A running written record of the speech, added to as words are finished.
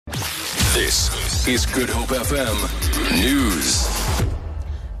This is Good Hope FM News.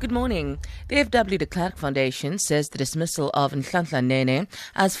 Good morning. The FW de Klerk Foundation says the dismissal of Nhlanhla Nene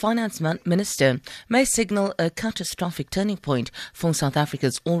as finance minister may signal a catastrophic turning point for South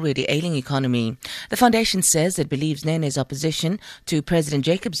Africa's already ailing economy. The foundation says it believes Nene's opposition to President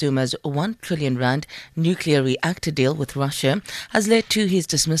Jacob Zuma's R1 trillion nuclear reactor deal with Russia has led to his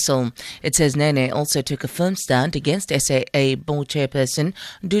dismissal. It says Nene also took a firm stand against SAA board chairperson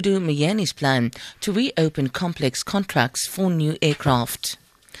Dudu Myeni's plan to reopen complex contracts for new aircraft.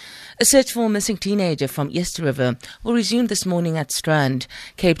 A search for a missing teenager from Easter River will resume this morning at Strand.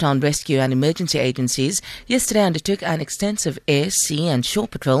 Cape Town Rescue and Emergency Agencies yesterday undertook an extensive air, sea and shore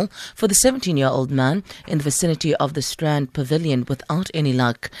patrol for the 17-year-old man in the vicinity of the Strand Pavilion without any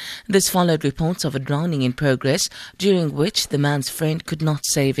luck. This followed reports of a drowning in progress, during which the man's friend could not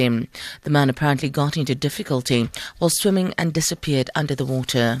save him. The man apparently got into difficulty while swimming and disappeared under the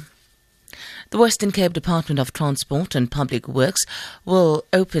water. The Western Cape Department of Transport and Public Works will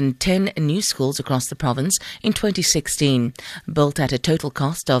open 10 new schools across the province in 2016. Built at a total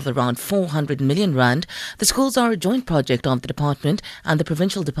cost of around 400 million rand, the schools are a joint project of the department and the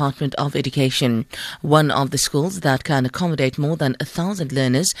Provincial Department of Education. One of the schools that can accommodate more than 1,000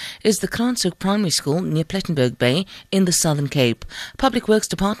 learners is the Kranshoek Primary School near Plettenberg Bay in the Southern Cape. Public Works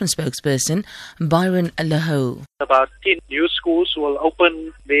Department spokesperson Byron Leho. About 10 new schools will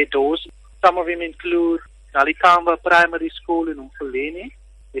open their doors. Some of them include Nalikamba Primary School in Umfuleni.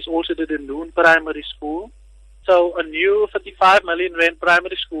 There's also the Denoon Primary School. So a new 35 million rand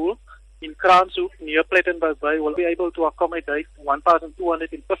primary school in Kranshoek near Plettenberg Bay will be able to accommodate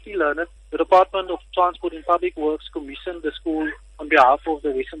 1,250 learners. The Department of Transport and Public Works commissioned the school on behalf of the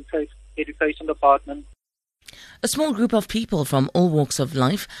Western Cape Education Department. A small group of people from all walks of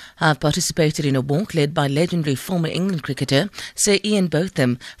life have participated in a walk led by legendary former England cricketer Sir Ian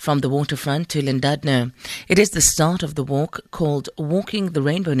Botham from the waterfront to Llandudno. It is the start of the walk called Walking the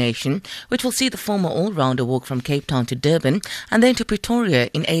Rainbow Nation, which will see the former all-rounder walk from Cape Town to Durban and then to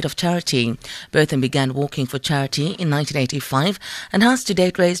Pretoria in aid of charity. Botham began walking for charity in 1985 and has to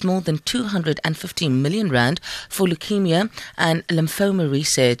date raised more than 250 million rand for leukemia and lymphoma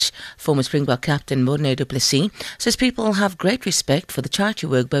research. Former Springbok captain Morne du Plessis says people have great respect for the charity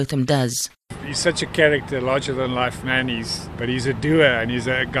work Botham does. He's such a character, larger-than-life man, but he's a doer and he's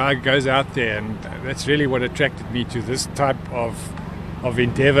a guy who goes out there, and that's really what attracted me to this type of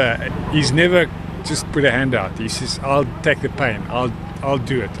endeavour. He's never just put a hand out. He says, I'll take the pain, I'll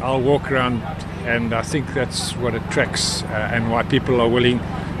do it, I'll walk around, and I think that's what attracts and why people are willing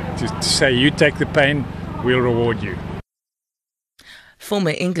to say, you take the pain, we'll reward you.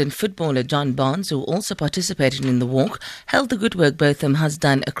 Former England footballer John Barnes, who also participated in the walk, held the good work Botham has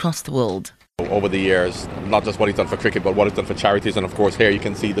done across the world. Over the years, not just what he's done for cricket, but what he's done for charities, and of course here you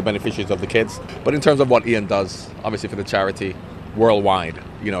can see the beneficiaries of the kids. But in terms of what Ian does, obviously for the charity worldwide,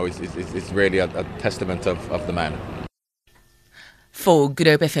 it's really a testament of the man. For Good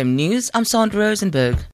Hope FM News, I'm Sandra Rosenberg.